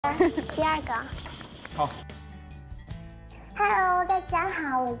第二个。好。Hello， 大家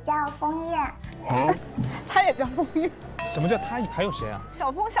好，我叫枫叶。他也叫枫叶。什么叫他？还有谁啊？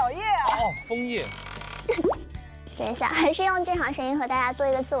小枫、小叶啊。哦，枫叶。等一下，还是用正常声音和大家做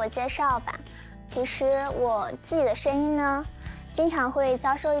一个自我介绍吧。其实我自己的声音呢，经常会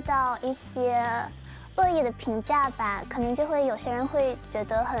遭受到一些恶意的评价吧，可能就会有些人会觉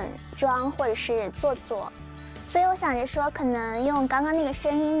得很装或者是做作，所以我想着说，可能用刚刚那个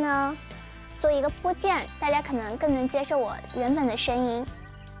声音呢，做一个铺垫，大家可能更能接受我原本的声音。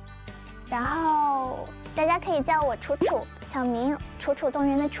然后大家可以叫我楚楚，小名楚楚动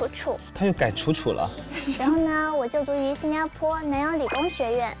人的楚楚。他又改楚楚了。然后呢，我就读于新加坡南洋理工学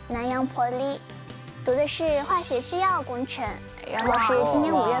院南洋 Poly， 读的是化学制药工程，然后是今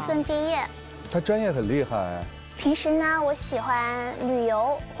年5月份毕业。他专业很厉害。平时呢，我喜欢旅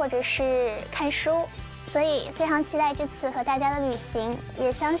游或者是看书，所以非常期待这次和大家的旅行，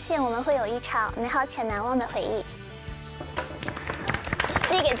也相信我们会有一场美好且难忘的回忆。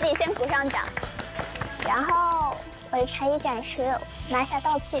自己给自己先鼓上掌。然后我的才艺展示，拿下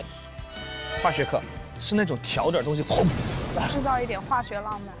道具。化学课是那种调点东西，轰，制造一点化学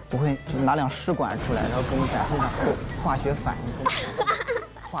浪漫。不会就拿两试管出来，然后给你展示一下化学反应。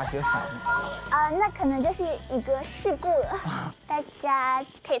化学反应。那可能就是一个事故了。大家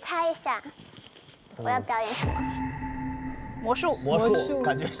可以猜一下，我要表演什么？魔术。魔术，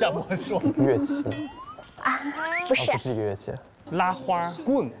感觉像魔术。乐器。啊，不是。不是一个乐器。拉花。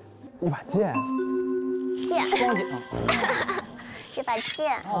棍。一把剑。剑。双节。这把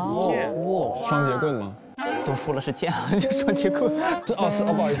剑。剑。哇，双节棍吗？都说了是剑了，就双节棍。是，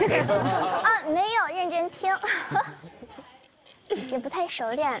不好意思。没有认真听。也不太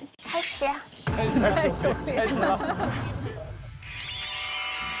熟练，开始了。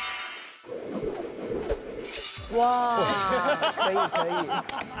哇，可以。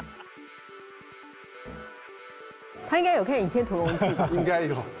他应该有看《倚天屠龙记》吧？应该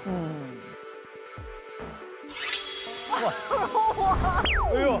有。哇！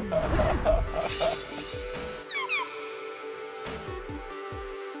哎呦！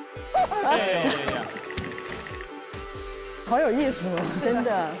哎呀！好有意思哦，真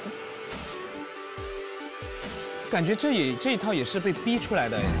的。感觉这一套也是被逼出来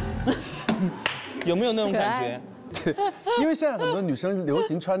的，有没有那种感觉？对，因为现在很多女生流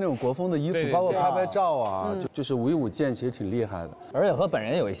行穿那种国风的衣服，包括拍照啊，就是舞一舞剑，其实挺厉害的，而且和本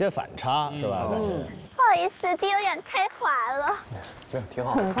人有一些反差，是吧？不好意思，这有点太滑了。对，挺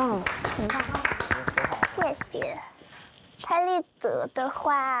好。很棒。谢谢。拍立得的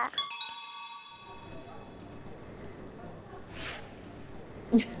话。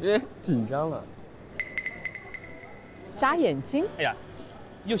紧张了。眨眼睛。哎呀，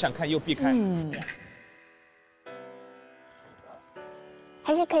又想看又避开。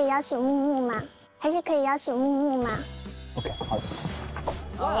还是可以邀请木木吗？ OK， 好。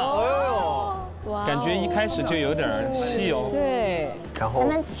哦呦，感觉一开始就有点戏哦。对。然后我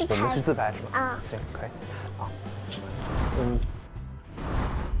们是自拍是吧？啊，行，可以。好。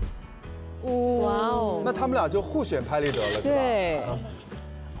哇哦。那他们俩就互选拍立得了，是吧？对。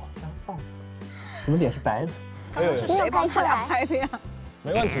怎么脸是白的？哎呦，谁帮他俩拍的呀？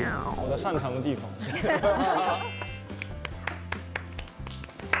没问题，我的擅长的地方。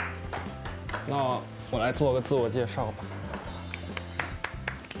那我来做个自我介绍吧。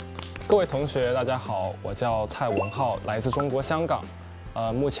各位同学，大家好，我叫蔡文浩，来自中国香港，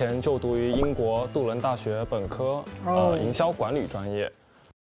目前就读于英国杜伦大学本科，营销管理专业。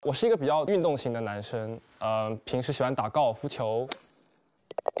我是一个比较运动型的男生，平时喜欢打高尔夫球，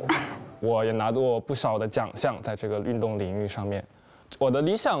我也拿过不少的奖项在这个运动领域上面。我的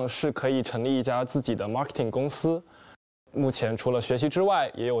理想是可以成立一家自己的 marketing 公司。目前除了学习之外，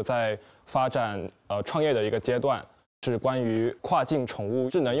也有在发展创业的一个阶段，是关于跨境宠物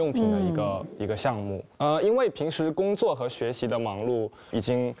智能用品的一个项目。因为平时工作和学习的忙碌，已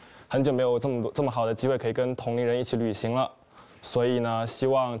经很久没有这么好的机会可以跟同龄人一起旅行了，所以呢，希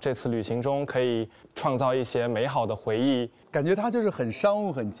望这次旅行中可以创造一些美好的回忆。感觉他就是很商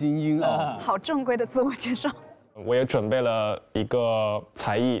务、很精英啊。好正规的自我介绍。我也准备了一个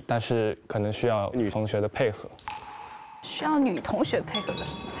才艺，但是可能需要女同学的配合。需要女同学配合的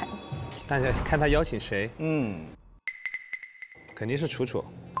才艺。大家看他邀请谁？肯定是楚楚。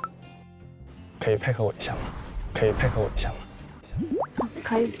可以配合我一下吗？可以。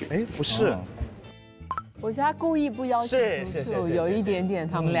可以。哎，不是。我觉得他故意不邀请楚楚，有一点点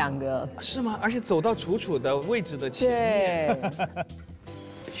他们两个。是吗？而且走到楚楚的位置的前面。对。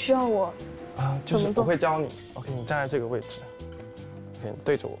需要我？就是我会教你。OK， 你站在这个位置。OK， 你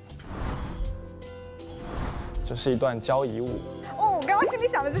对着我。这是一段交谊舞。哦，我刚刚我心里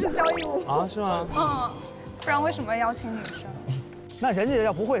想的就是交谊舞啊？是吗？嗯，不然为什么邀请女生？那人家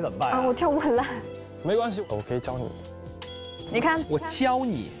要不会怎么办？啊，我跳舞很烂。没关系，我可以教你。你看，我教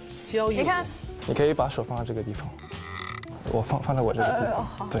你，教你看，你可以把手放在这个地方，我放在我这个地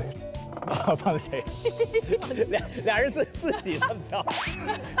方，对。放在谁？俩人自己这么跳。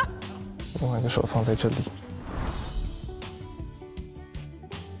另外一个手放在这里，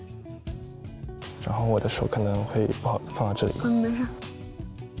然后我的手可能会不好放到这里。没事。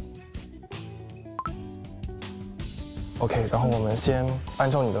OK， 然后我们先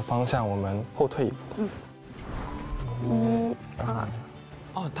按照你的方向，我们后退一步。1、2。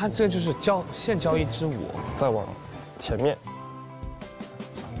哦，他这就是现教一支舞，再往前面。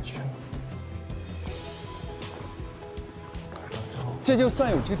这就算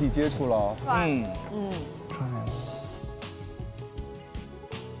有肢体接触了。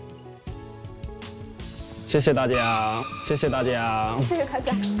谢谢大家，谢谢大家，谢谢大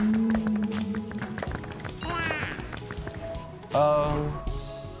家。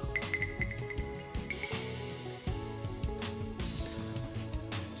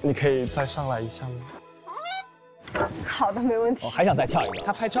你可以再上来一下吗？好的，没问题。我还想再跳一个。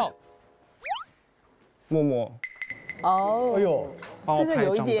他拍照。默默。哦。哎呦，这个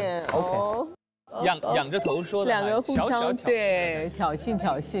有一点哦。仰着头说的。两个互相对挑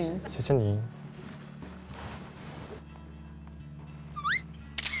衅。谢谢你。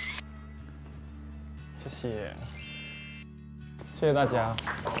谢谢。谢谢大家。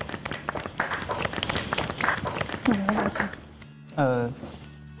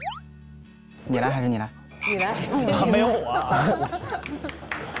你来还是你来？你来。没有我。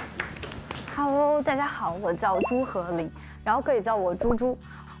Hello， 大家好，我叫朱和林，然后可以叫我猪猪。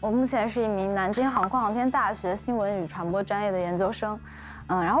我目前是一名南京航空航天大学新闻与传播专业的研究生。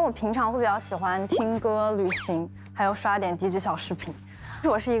然后我平常会比较喜欢听歌、旅行，还有刷点低质小视频。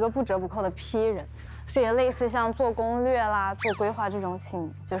我是一个不折不扣的 P 人，所以类似像做攻略啦、做规划这种，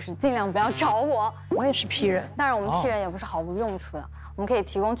请就是尽量不要找我。我也是 P 人，当然我们 P 人也不是毫无用处的，我们可以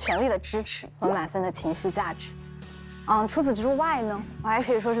提供全力的支持和满分的情绪价值。除此之外呢，我还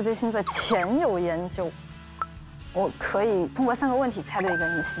可以说是对星座浅有研究。我可以通过3个问题猜对一个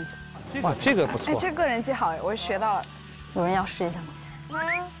人的星座。哇，这个不错。哎，这个人记好，我学到了。有人要试一下吗？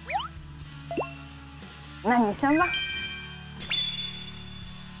那你先吧。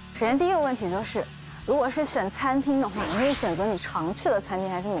首先第一个问题就是，如果是选餐厅的话，你会选择你常去的餐厅，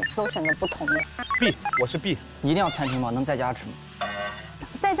还是每次都选择不同的 ？B， 我是 B。一定要餐厅吗？能在家吃吗？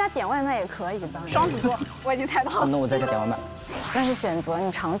在家点外卖也可以，当然。双子座，我已经猜到了。那我在家点外卖。那是选择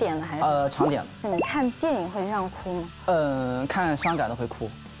你常点的还是？常点的。那你看电影会这样哭吗？看伤感的会哭，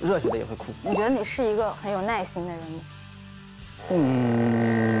热血的也会哭。你觉得你是一个很有耐心的人吗？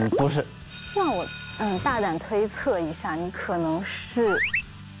不是。那我大胆推测一下，你可能是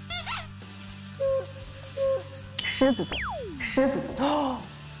狮子座。狮子座。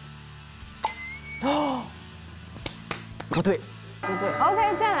不对。不对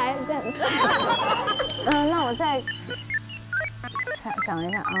 ，OK， 再来。那我再想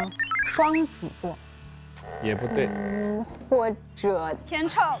一下啊，双子座。也不对。或者天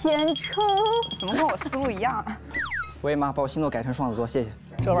秤。怎么跟我思路一样？喂妈，把我星座改成双子座，谢谢。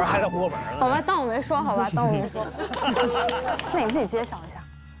这玩意儿还在户口本呢。好吧，当我没说，好吧，当我没说。那你自己揭晓一下。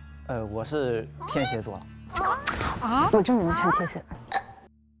我是天蝎座了。啊？我真没猜天蝎。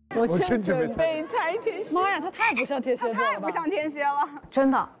我真准备猜天蝎。妈呀，他太不像天蝎座了吧？太不像天蝎了。真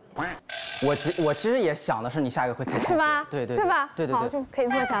的。我其实也想的是你下一个会猜天蝎，是吧？对吧？对。好，就可以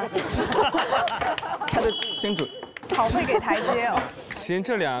坐下了。猜的真准。好会给台阶哦。行，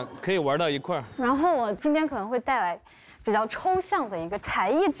这俩可以玩到一块儿。然后我今天可能会带来比较抽象的一个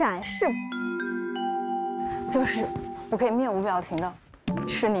才艺展示，就是我可以面无表情的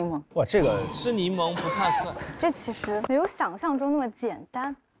吃柠檬。哇，这个吃柠檬不怕酸。这其实没有想象中那么简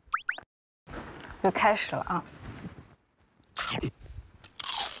单。就开始了啊！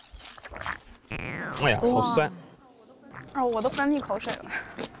哎呀，好酸！我都分泌口水了。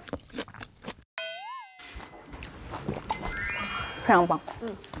非常棒，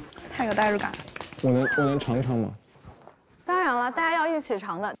太有代入感了。我能尝一尝吗？当然了，大家要一起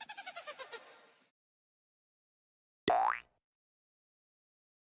尝的。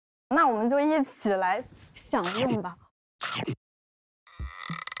那我们就一起来享用吧。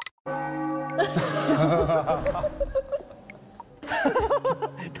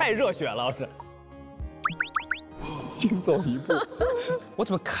太热血了，是。先走一步。我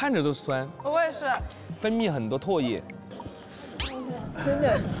怎么看着都酸？我也是。分泌很多唾液。真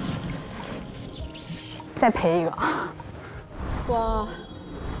的。再赔一个。哇。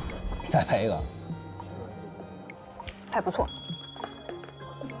再赔一个。还不错。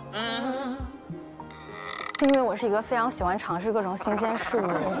是因为我是一个非常喜欢尝试各种新鲜事物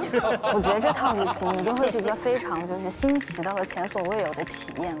的人。我觉得这趟旅行一定会是一个非常就是新奇的和前所未有的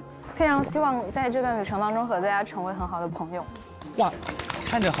体验。非常希望在这段旅程当中和大家成为很好的朋友。哇，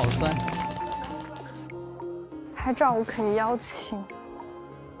看着好酸。拍照我可以邀请。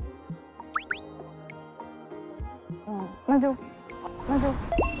那就。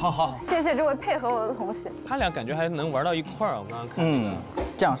好，谢谢这位配合我的同学。他俩感觉还能玩到一块儿，我刚刚看。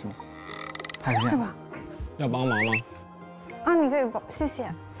这样是吗？还是这样？是吧？要帮忙吗？啊，你可以帮，谢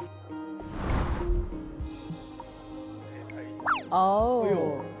谢。哦。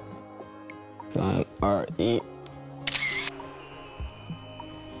3、2、1。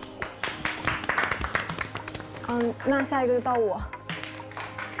那下一个就到我。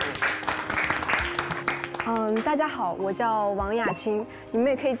大家好，我叫王雅青，你们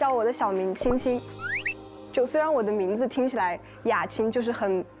也可以叫我的小名青青。就虽然我的名字听起来雅青就是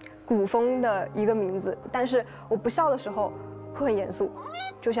很古风的一个名字，但是我不笑的时候会很严肃，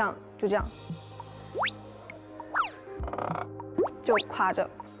就这样，就夸着。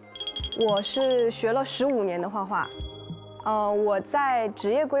我是学了15年的画画，我在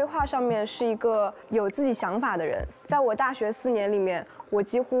职业规划上面是一个有自己想法的人。在我大学4年里面，我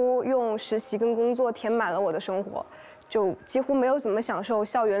几乎用实习跟工作填满了我的生活，就几乎没有怎么享受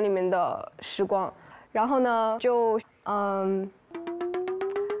校园里面的时光。然后呢，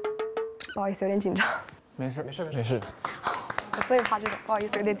不好意思，有点紧张。没事。我最怕这种，不好意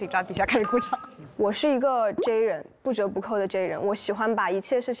思，有点紧张，底下开始鼓掌。我是一个 J 人，不折不扣的 J 人。我喜欢把一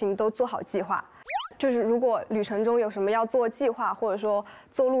切事情都做好计划，就是如果旅程中有什么要做计划，或者说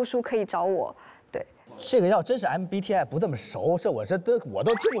做路书，可以找我。对，这个要真是 MBTI 不这么熟，我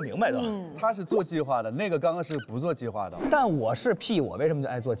都听不明白都。他是做计划的，那个刚刚是不做计划的。但我是 P， 我为什么就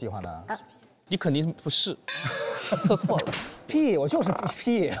爱做计划呢？你肯定不是，测错了。P， 我就是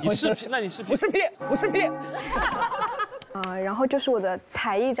P。你是 P， 那你是 P？ 我是 P， 我是 P。然后就是我的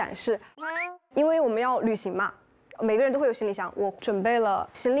才艺展示，因为我们要旅行嘛，每个人都会有行李箱，我准备了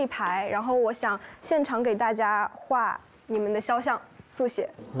行李牌，然后我想现场给大家画你们的肖像速写。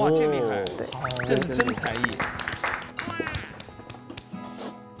哇，这厉害！对，这是真才艺。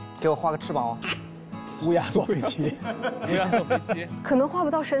给我画个翅膀哦。乌鸦坐飞机。乌鸦坐飞机。可能画不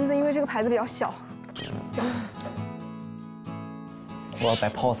到身子，因为这个牌子比较小。我要摆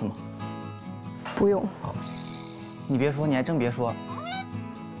pose 吗？不用。你别说，你还真别说，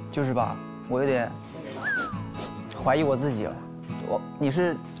就是吧，我有点怀疑我自己了。你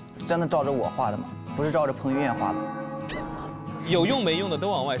是真的照着我画的吗？不是照着彭于晏画的？有用没用的都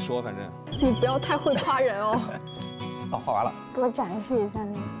往外说，反正。你不要太会夸人哦。好，画完了。给我展示一下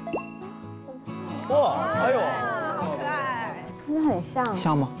那个。哇，哎呦，好可爱。真的很像。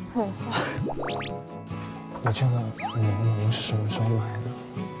像吗？很像。你这个您是什么时候买的？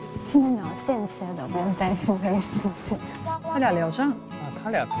今天聊现切的，不用担心这个细节。他俩聊上啊，他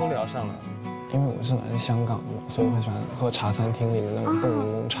俩都聊上了。因为我是来自香港的嘛，所以我很喜欢喝茶餐厅里的那种冻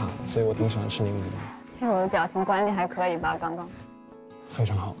柠檬茶，所以我挺喜欢吃柠檬的。听着我的表情管理还可以吧？刚刚。非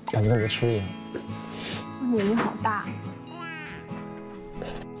常好，感觉跟没吃一样。眼睛好大。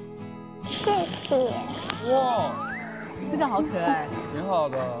谢谢。哇，这个好可爱，挺好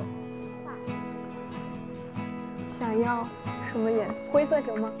的。想要什么颜？灰色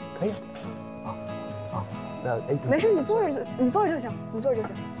行吗？可以。那没事，你坐着就行，你坐着就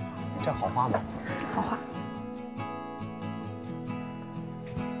行。这好画吗？好画。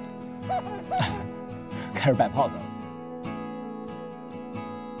开始摆 pose 了。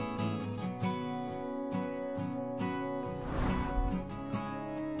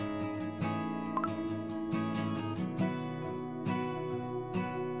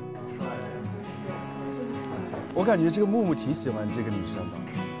我感觉这个木木挺喜欢这个女生的。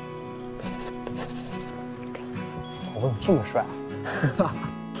我怎么这么帅啊？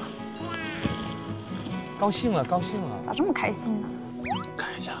高兴了。咋这么开心呢？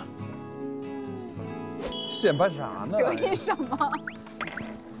看一下。显摆啥呢？留意什么？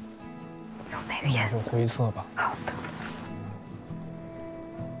用那个颜色。就灰色吧。好的。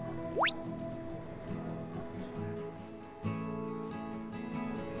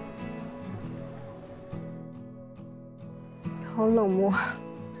好冷漠。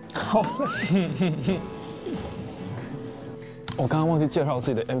好冷。我刚刚忘记介绍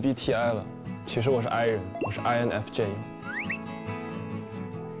自己的 MBTI 了，其实我是 I 人，我是 INFJ。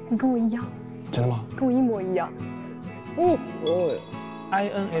你跟我一样。真的吗？跟我一模一样。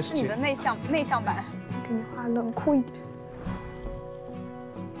INFJ 是你的内向版。给你画冷酷一点。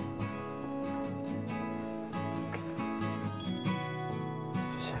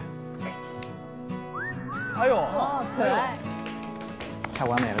谢谢。哎呦，哦，可爱。太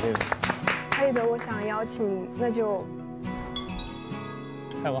完美了，这个。配的我想邀请，那就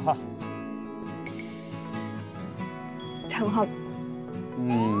蔡文浩。蔡文浩。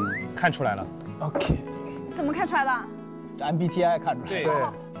看出来了。OK。怎么看出来的？MBTI 看出来。对。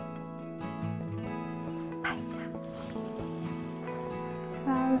拍一下。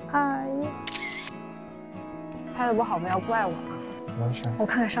3、2、1。拍的不好不要怪我啊。没事。我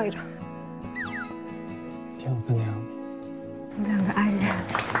看看上一张。挺好看的呀。我们2个爱人。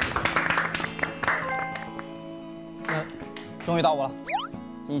终于到我了，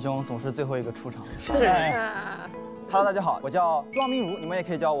英雄总是最后一个出场。Hello， 大家好，我叫庄明如，你们也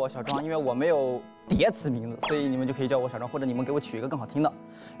可以叫我小庄，因为我没有叠词名字，所以你们就可以叫我小庄，或者你们给我取一个更好听的。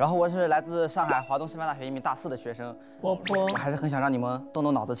然后我是来自上海华东师范大学一名大4的学生，我还是很想让你们动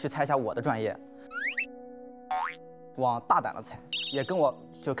动脑子去猜一下我的专业，往大胆的猜，也跟我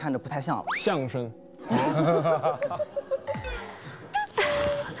就看着不太像了。相声。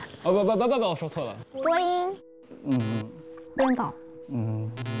哦不，我说错了。播音。编导。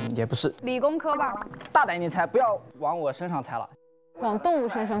也不是。理工科吧。大胆一点猜，不要往我身上猜了。往动物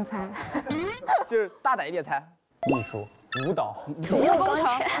身上猜。就是大胆一点猜。艺术、舞蹈、土木工程。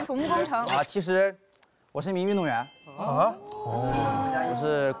土木工程。啊，其实我是一名运动员。啊？我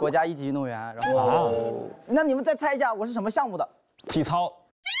是国家1级运动员。然后，那你们再猜一下我是什么项目的？体操。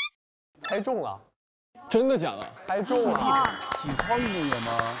猜中了。真的假的？猜中了。体操运动员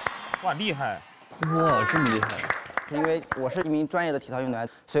吗？哇，厉害！哇，这么厉害！因为我是一名专业的体操运动员，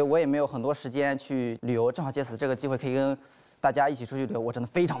所以我也没有很多时间去旅游，正好借此这个机会可以跟大家一起出去旅游，我真的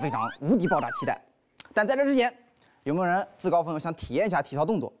非常无敌爆炸期待。但在这之前，有没有人自告奋勇想体验一下体操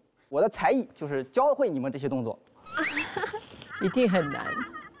动作？我的才艺就是教会你们这些动作。一定很难。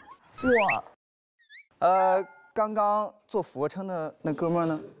刚刚做俯卧撑的那哥们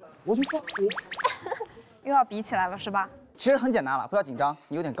呢？我没说。又要比起来了是吧？其实很简单了，不要紧张，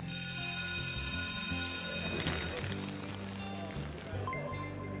你有点高。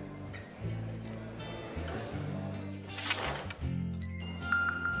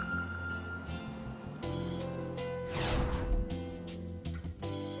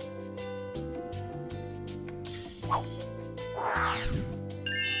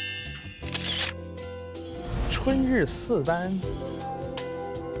春日4班。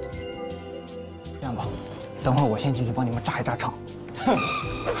这样吧，等会儿我先进去帮你们炸一炸场。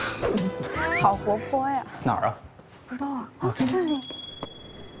好活泼呀！哪儿啊？不知道啊。啊，在这里。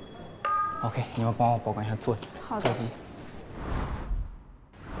OK， 你们帮我保管一下座机。好的。座机。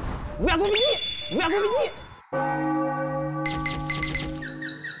乌鸦坐飞机！乌鸦坐飞机！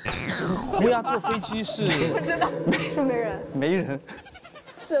乌鸦坐飞机是？我知道，是没人。没人。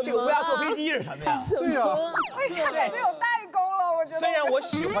这个乌鸦坐飞机是什么呀？对呀。为啥感觉有代沟了？我觉得。虽然我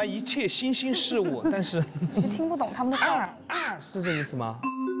喜欢一切新兴事物，但是听不懂他们的话。是这意思吗？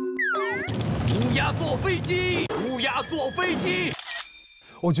乌鸦坐飞机，乌鸦坐飞机。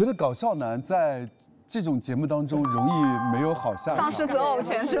我觉得搞笑男在这种节目当中容易没有好下场，丧失择偶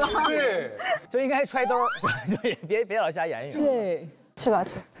权是吧？对，就应该揣兜，对，别老瞎演绎。对，去吧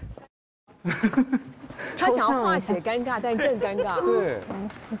去。他想要化解尴尬，但更尴尬。对，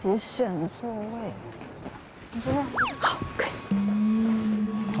自己选座位。你觉得好，可以。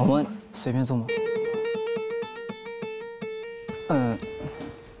我们随便坐吗？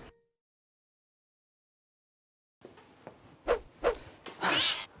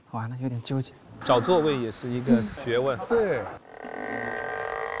完了，有点纠结。找座位也是一个学问。对。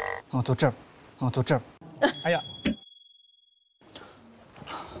我坐这儿，我坐这儿。哎呀，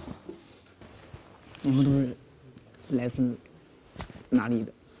你们都是来自哪里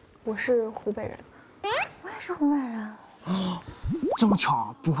的？我是湖北人。我也是湖北人。哦，这么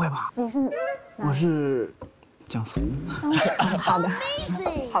巧？不会吧？你是？我是江苏。好的，好的，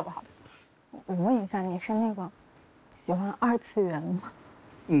好的。我问一下，你是那个喜欢2次元吗？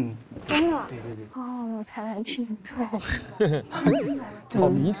真的？对。哦，我猜的挺对。好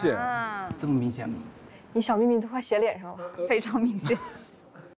明显，这么明显吗？你小秘密都快写脸上了，非常明显。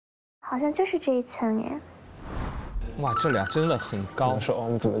好像就是这一层耶。哇，这俩真的很高手，我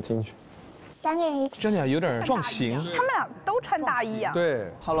们怎么进去？3个人一起。这俩有点撞型。他们俩都穿大衣啊。对。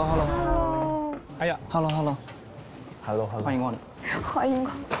Hello。哎呀 ，Hello。欢迎光临。欢迎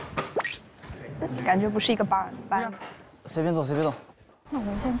光临。感觉不是一个班。随便坐。那我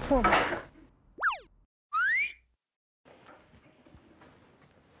们先坐吧。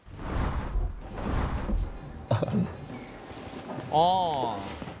哦。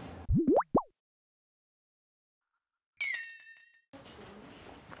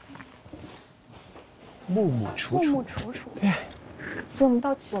木木楚楚。对。我们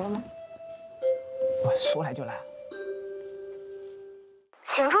到齐了吗？我说来就来。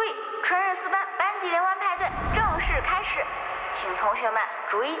请注意，春日四班班级联欢派对正式开始，请同学们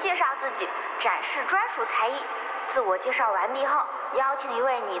逐一介绍自己，展示专属才艺。自我介绍完毕后，邀请一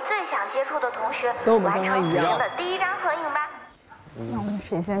位你最想接触的同学完成自行的第一张合影吧。那我们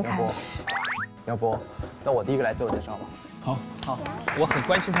谁先开始？要不，那我第一个来自我介绍吧。好，我很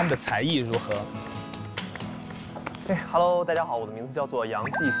关心他们的才艺如何。Hello， 大家好，我的名字叫做杨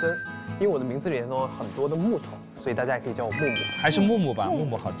继森，因为我的名字里面有很多的木头，所以大家也可以叫我木木。还是木木吧，木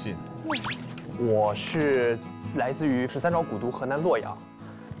木好记。我是来自于13朝古都河南洛阳。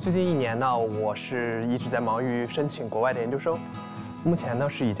最近1年呢，我是一直在忙于申请国外的研究生，目前呢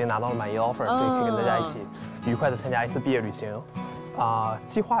是已经拿到了满意的 offer， 所以可以跟大家一起愉快的参加一次毕业旅行。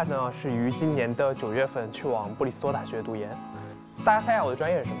计划呢是于今年的9月份去往布里斯托大学读研。大家猜一下我的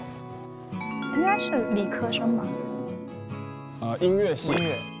专业是什么？应该是理科生吧。音乐系。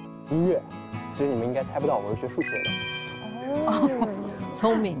音乐。其实你们应该猜不到，我是学数学的。哦，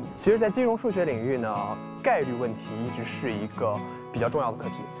聪明。其实，在金融数学领域呢，概率问题一直是一个比较重要的课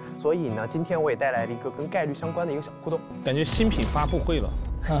题。所以呢，今天我也带来了一个跟概率相关的一个小互动。感觉新品发布会了。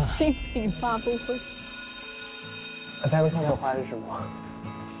新品发布会。大家能看到我画的是什么？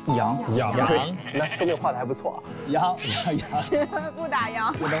羊，对，那说明画的还不错。羊，不打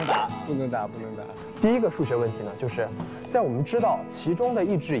烊，不能打。第一个数学问题呢，就是在我们知道其中的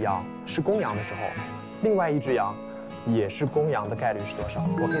一只羊是公羊的时候，另外一只羊也是公羊的概率是多少？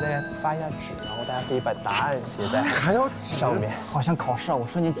我给大家发一下纸，然后大家可以把答案写在上面。好像考试啊，我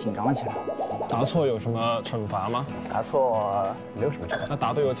瞬间紧张起来。答错有什么惩罚吗？答错没有什么惩罚。那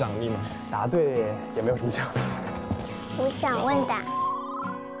答对有奖励吗？答对也没有什么奖励。无奖问答。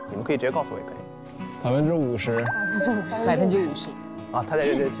你们可以直接告诉我也可以。50%。50%。啊，他在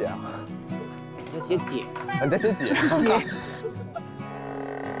认真写啊。你在写解。你在写解。1.5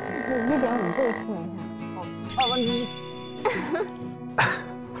倍速一1/2。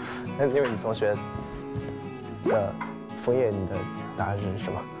那因为你同学的枫叶，你的答案是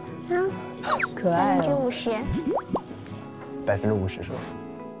什么？可爱。50%。50%是吧？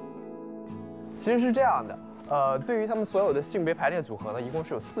其实是这样的。对于他们所有的性别排列组合呢，一共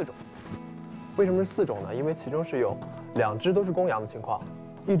是有4种。为什么是4种呢？因为其中是有2只都是公羊的情况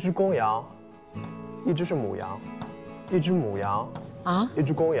，1只公羊，1只是母羊，1只母羊，1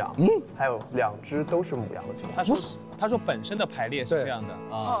只公羊，还有2只都是母羊的情况。他说本身的排列是这样的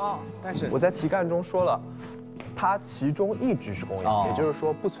啊，但是我在题干中说了，它其中1只是公羊，也就是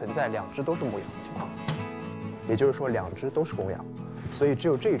说不存在2只都是母羊的情况，也就是说2只都是公羊，所以只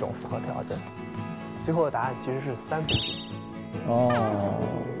有这种符合条件。最后的答案其实是1/3。哦，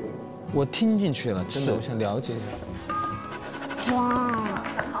我听进去了，真的，我想了解一下。哇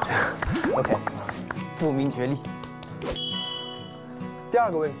 ，OK， 不明觉厉。第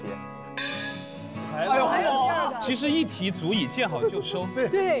2个问题，还有第2个，其实一题足以见好就收。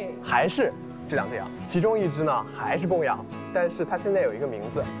对，还是这2只羊，其中1只呢还是公羊，但是它现在有一个名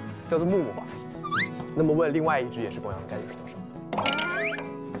字，叫做木木吧。那么问另外1只也是公羊的概率是多少？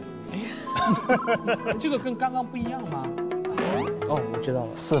这个跟刚刚不一样吗？哦，我知道了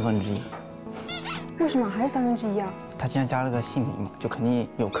1/4。为什么还是1/3啊？他既然加了个姓名嘛，就肯定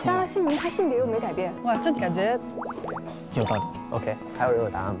有坑。加了姓名，他性别又没改变。哇，这感觉有道理。OK， 还有人有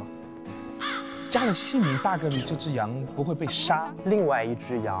答案吗？加了姓名，大概率这只羊不会被杀。另外1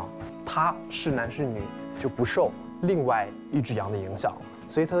只羊，它是男是女就不受另外1只羊的影响，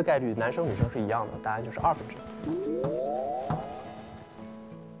所以它的概率男生女生是一样的，答案就是2/2。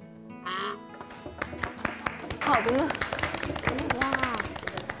好的呢。哇，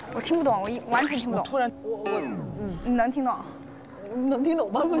我听不懂，我完全听不懂。突然，你能听懂？能听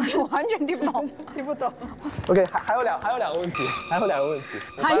懂吗？我完全听不懂，听不懂。OK， 还有两个问题，还有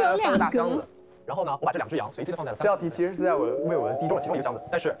2个大箱子。然后呢，我把这2只羊随机的放在了。这道题其实是在我为我的第一中的其中一个箱子，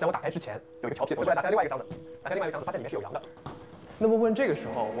但是在我打开之前，有一个调皮的同学打开另外一个箱子，发现里面是有羊的。那么问这个时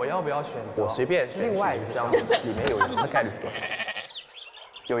候，我要不要选择？我随便另外一个箱子里面有羊的概率是多少？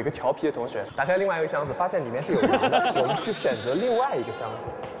有一个调皮的同学打开另外一个箱子，发现里面是有羊的，我们去选择另外一个箱子，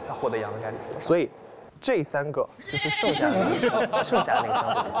他获得羊的概率是多少？所以这3个就是剩下的那个箱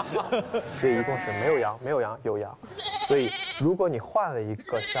子，所以一共是没有羊，有羊。所以如果你换了一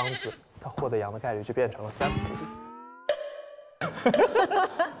个箱子，他获得羊的概率就变成了3/3。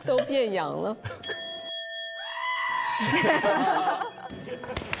都变羊了。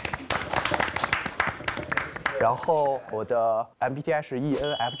然后我的 MBTI 是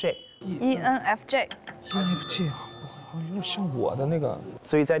ENFJ。ENFJ 好像有点像我的那个。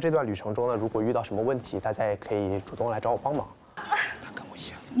所以在这段旅程中呢，如果遇到什么问题，大家也可以主动来找我帮忙。他跟我一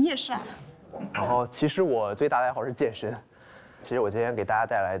样。你也是啊。然后其实我最大的爱好是健身。其实我今天给大家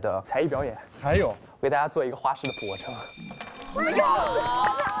带来的才艺表演，还有我给大家做一个花式的俯卧撑。怎么又是俯卧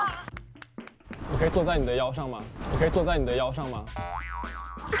撑？可以坐在你的腰上吗？你可以坐在你的腰上吗？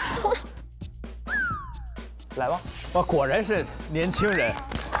来吧。哇，果然是年轻人。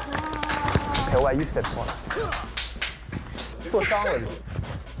OK， 我把衣服先脱了。做伤了这些。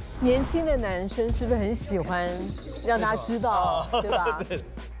年轻的男生是不是很喜欢让他知道，对吧？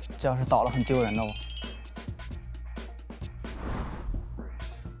这要是倒了很丢人的哦。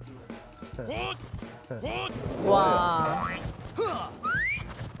哇，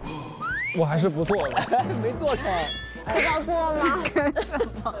我还是不做了，没做成。这叫做吗？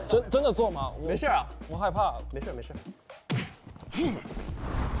真的做吗？没事啊，我害怕。没事没事。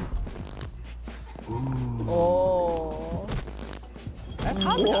哦。哎，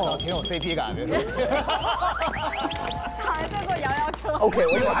他们俩倒挺有 CP 感，别说。还在做摇摇车。OK，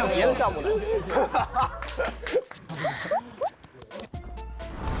 我一会儿还有别的项目呢。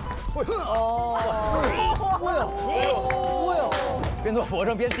边做俯卧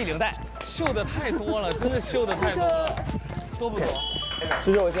撑边系领带，秀的太多了，真的秀的太多了，多不多？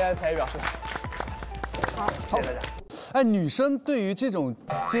这是我今天的才艺表示。好，谢谢大家。哎，女生对于这种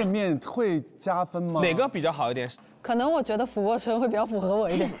见面会加分吗？哪个比较好一点？可能我觉得俯卧撑会比较符合我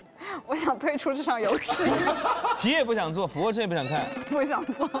一点。我想退出这场游戏。题也不想做，俯卧撑也不想看，不想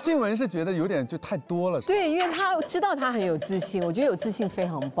做。静雯是觉得有点就太多了，是吧？对，因为他知道他很有自信，我觉得有自信非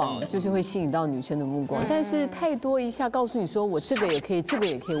常棒，就是会吸引到女生的目光。但是太多一下告诉你说我这个也可以，这个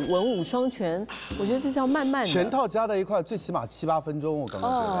也可以，文武双全，我觉得这是要慢慢的。全套加在一块，最起码7、8分钟，我刚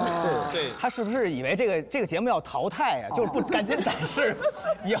刚觉得。是，对，他是不是以为这个节目要淘汰呀？就是不赶紧展示，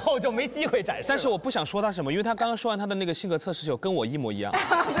以后就没机会展示。但是我不想说他什么，因为他刚刚说完他的那个性格测试，有跟我一模一样。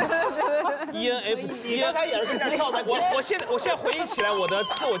ENFP， 你刚才也是跟这儿跳的。我现在回忆起来，我的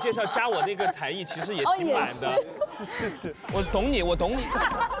自我介绍加我那个才艺，其实也挺满的。是，我懂你，我懂你。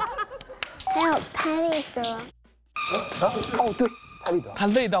还有拍立得。哦，对，拍立得。他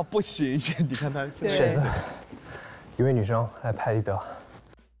累到不行，你看他现在。选择一位女生来拍立得。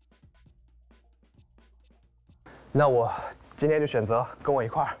那我今天就选择跟我一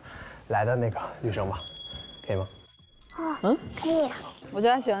块儿来的那个女生吧，可以吗？哦，可以。我觉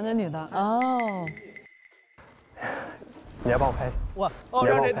得他喜欢这女的。哦。你要帮我拍？我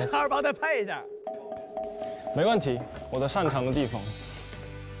让这摊儿帮他拍一下。没问题，我的擅长的地方。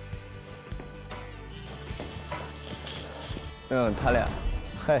他俩，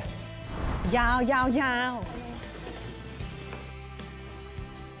嘿，摇。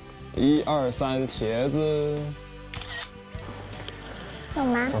1、2、3，茄子。有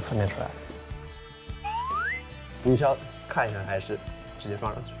吗？从侧面出来。你是要看一下还是直接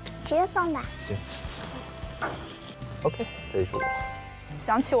放上去？直接放吧。行。OK， 这是我。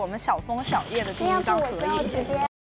想起我们小枫小叶的第一张合影。直接。